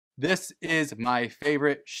This is my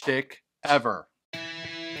favorite shtick ever.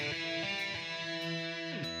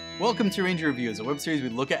 Welcome to Ranger Reviews, a web series we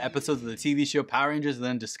look at episodes of the TV show Power Rangers and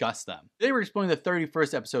then discuss them. Today we're exploring the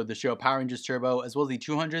 31st episode of the show Power Rangers Turbo, as well as the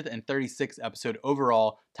 236th episode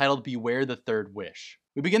overall, titled Beware the Third Wish.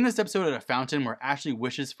 We begin this episode at a fountain where Ashley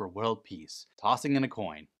wishes for world peace, tossing in a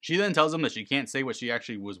coin. She then tells him that she can't say what she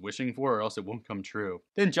actually was wishing for or else it won't come true.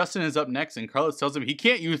 Then Justin is up next and Carlos tells him he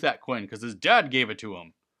can't use that coin because his dad gave it to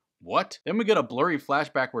him. What? Then we get a blurry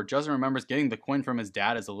flashback where Justin remembers getting the coin from his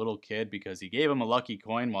dad as a little kid because he gave him a lucky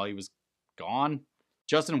coin while he was gone.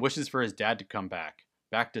 Justin wishes for his dad to come back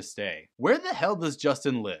to stay. Where the hell does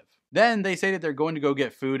Justin live? Then they say that they're going to go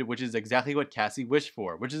get food, which is exactly what Cassie wished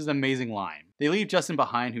for, which is an amazing line. They leave Justin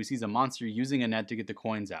behind, who sees a monster using a net to get the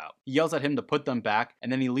coins out. He yells at him to put them back,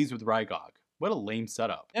 and then he leaves with Rygog. What a lame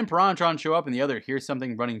setup. Then Piranhatrons show up and the other hears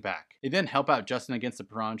something running back. They then help out Justin against the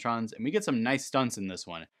Piranhatrons, and we get some nice stunts in this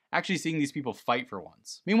one, actually seeing these people fight for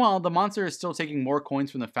once. Meanwhile, the monster is still taking more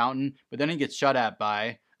coins from the fountain, but then he gets shot at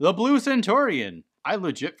by the Blue Centurion. I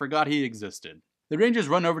legit forgot he existed. The Rangers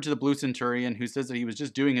run over to the Blue Centurion, who says that he was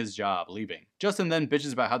just doing his job, leaving. Justin then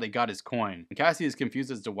bitches about how they got his coin, and Cassie is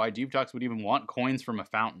confused as to why Divatox would even want coins from a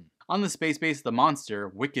fountain. On the space base, the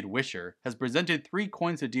monster, Wicked Wisher, has presented 3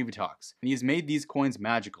 coins to Divatox, and he has made these coins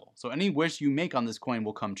magical, so any wish you make on this coin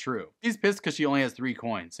will come true. She's pissed because she only has 3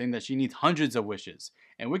 coins, saying that she needs hundreds of wishes,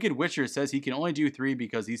 and Wicked Wisher says he can only do 3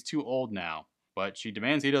 because he's too old now. But she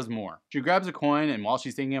demands he does more. She grabs a coin, and while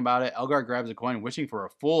she's thinking about it, Elgar grabs a coin wishing for a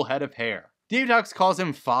full head of hair. Divatox calls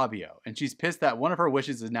him Fabio, and she's pissed that one of her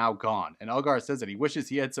wishes is now gone, and Elgar says that he wishes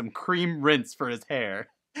he had some cream rinse for his hair.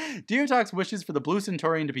 Divatox wishes for the Blue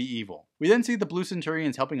Centurion to be evil. We then see the Blue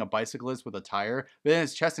Centurions helping a bicyclist with a tire, but then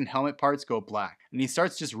his chest and helmet parts go black, and he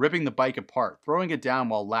starts just ripping the bike apart, throwing it down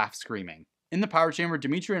while screaming. In the power chamber,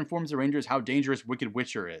 Demetria informs the Rangers how dangerous Wicked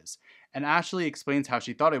Wisher is, and Ashley explains how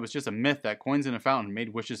she thought it was just a myth that coins in a fountain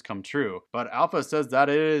made wishes come true, but Alpha says that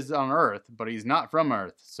it is on Earth, but he's not from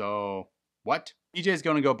Earth, so what? TJ is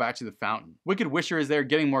going to go back to the fountain. Wicked Wisher is there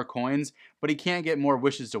getting more coins, but he can't get more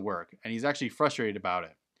wishes to work, and he's actually frustrated about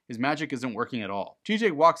it. His magic isn't working at all.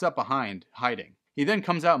 TJ walks up behind, hiding. He then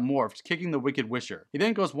comes out morphed, kicking the Wicked Wisher. He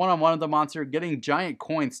then goes one-on-one with the monster, getting giant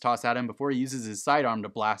coins tossed at him before he uses his sidearm to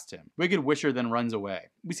blast him. Wicked Wisher then runs away.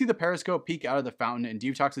 We see the periscope peek out of the fountain and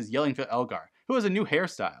Divatox is yelling for Elgar, who has a new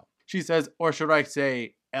hairstyle. She says, or should I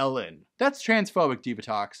say, Ellen. That's transphobic,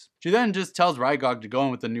 Divatox. She then just tells Rygog to go in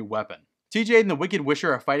with the new weapon. TJ and the Wicked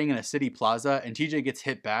Wisher are fighting in a city plaza, and TJ gets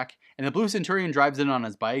hit back, and the Blue Centurion drives in on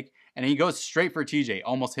his bike, and he goes straight for TJ,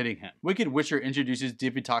 almost hitting him. Wicked Wisher introduces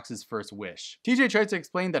Divatox's first wish. TJ tries to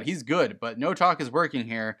explain that he's good, but no talk is working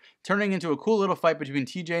here, turning into a cool little fight between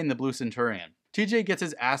TJ and the Blue Centurion. TJ gets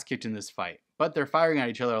his ass kicked in this fight, but they're firing at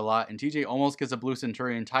each other a lot, and TJ almost gets a Blue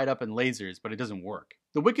Centurion tied up in lasers, but it doesn't work.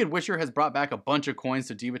 The Wicked Wisher has brought back a bunch of coins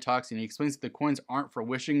to Divatox, and he explains that the coins aren't for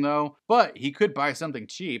wishing though, but he could buy something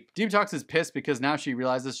cheap. Divatox is pissed because now she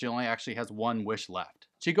realizes she only actually has 1 wish left.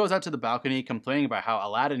 She goes out to the balcony complaining about how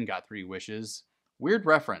Aladdin got 3 wishes. Weird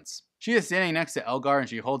reference. She is standing next to Elgar and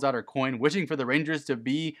she holds out her coin, wishing for the Rangers to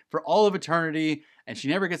be for all of eternity, and she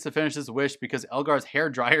never gets to finish this wish because Elgar's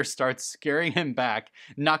hairdryer starts scaring him back,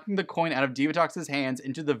 knocking the coin out of Divatox's hands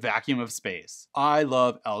into the vacuum of space. I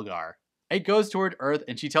love Elgar. It goes toward Earth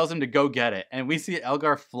and she tells him to go get it, and we see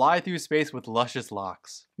Elgar fly through space with luscious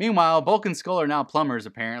locks. Meanwhile, Bulk and Skull are now plumbers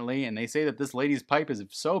apparently, and they say that this lady's pipe is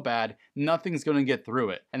so bad, nothing's gonna get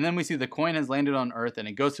through it. And then we see the coin has landed on Earth and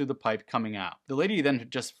it goes through the pipe coming out. The lady then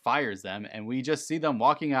just fires them, and we just see them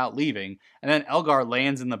walking out leaving, and then Elgar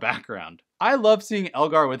lands in the background. I love seeing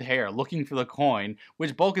Elgar with hair looking for the coin,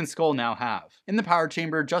 which Bulk and Skull now have. In the power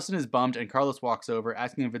chamber, Justin is bummed and Carlos walks over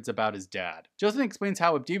asking if it's about his dad. Justin explains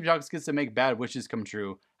how if Divatox gets to make bad wishes come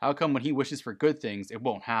true, how come when he wishes for good things, it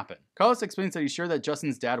won't happen? Carlos explains that he's sure that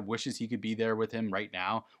Justin's dad wishes he could be there with him right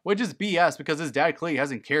now, which is BS because his dad clearly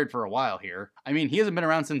hasn't cared for a while here. I mean, he hasn't been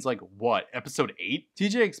around since like, what, episode 8?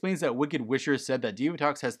 TJ explains that Wicked Wisher said that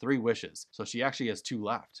Divatox has 3 wishes, so she actually has 2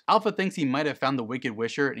 left. Alpha thinks he might have found the Wicked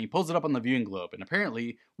Wisher and he pulls it up on the viewing globe, and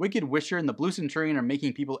apparently, Wicked Wisher and the Blue Centurion are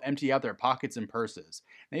making people empty out their pockets and purses.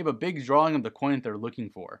 They have a big drawing of the coin that they're looking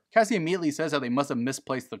for. Cassie immediately says how they must have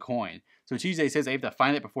misplaced the coin, so TJ says they have to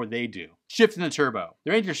find it before they do. Shift in the turbo.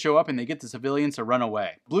 The Rangers show up and they get the civilians to run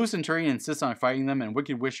away. Blue Centurion insists on fighting them, and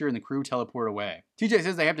Wicked Wisher and the crew teleport away. TJ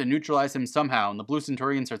says they have to neutralize him somehow, and the Blue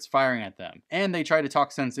Centurion starts firing at them. And they try to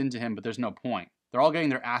talk sense into him, but there's no point. They're all getting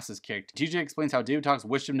their asses kicked. TJ explains how Divatox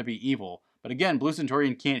wished him to be evil, but again, Blue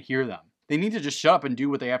Centurion can't hear them. They need to just shut up and do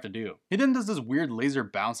what they have to do. He then does this weird laser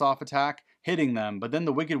bounce off attack, hitting them, but then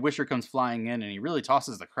the Wicked Wisher comes flying in and he really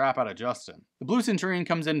tosses the crap out of Justin. The Blue Centurion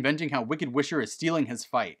comes in venting how Wicked Wisher is stealing his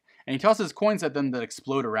fight, and he tosses coins at them that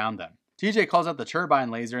explode around them. TJ calls out the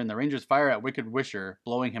turbine laser and the Rangers fire at Wicked Wisher,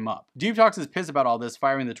 blowing him up. Detox is pissed about all this,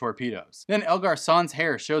 firing the torpedoes. Then Elgar Sans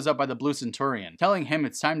hair shows up by the Blue Centurion, telling him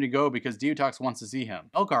it's time to go because Detox wants to see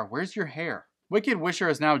him. Elgar, where's your hair? Wicked Wisher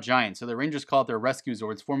is now giant, so the Rangers call out their Rescue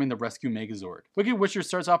Zords, forming the Rescue Megazord. Wicked Wisher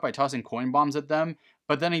starts off by tossing coin bombs at them,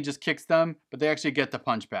 but then he just kicks them, but they actually get the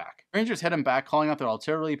punch back. Rangers hit him back, calling out their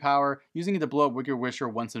artillery power, using it to blow up Wicked Wisher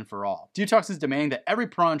once and for all. Detox is demanding that every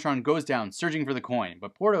Piranhatron goes down, searching for the coin,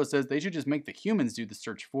 but Porto says they should just make the humans do the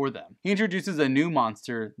search for them. He introduces a new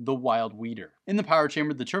monster, the Wild Weeder. In the power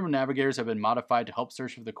chamber, the Turbo Navigators have been modified to help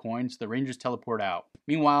search for the coin, so the Rangers teleport out.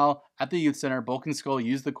 Meanwhile, at the Youth Center, Bulk and Skull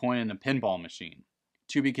use the coin in a pinball machine.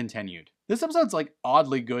 To be continued. This episode's like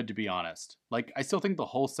oddly good, to be honest. Like, I still think the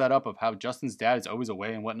whole setup of how Justin's dad is always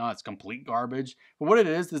away and whatnot is complete garbage. But what it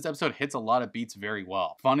is, this episode hits a lot of beats very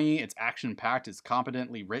well. Funny, it's action-packed, it's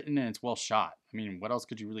competently written, and it's well shot. I mean, what else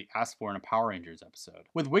could you really ask for in a Power Rangers episode?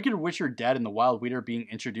 With Wicked Wisher dead and the Wild Weeder being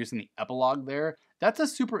introduced in the epilogue there, that's a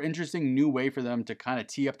super interesting new way for them to kind of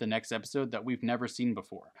tee up the next episode that we've never seen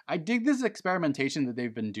before. I dig this experimentation that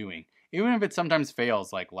they've been doing, even if it sometimes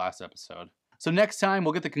fails like last episode. So next time,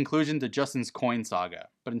 we'll get the conclusion to Justin's coin saga.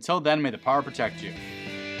 But until then, may the power protect you.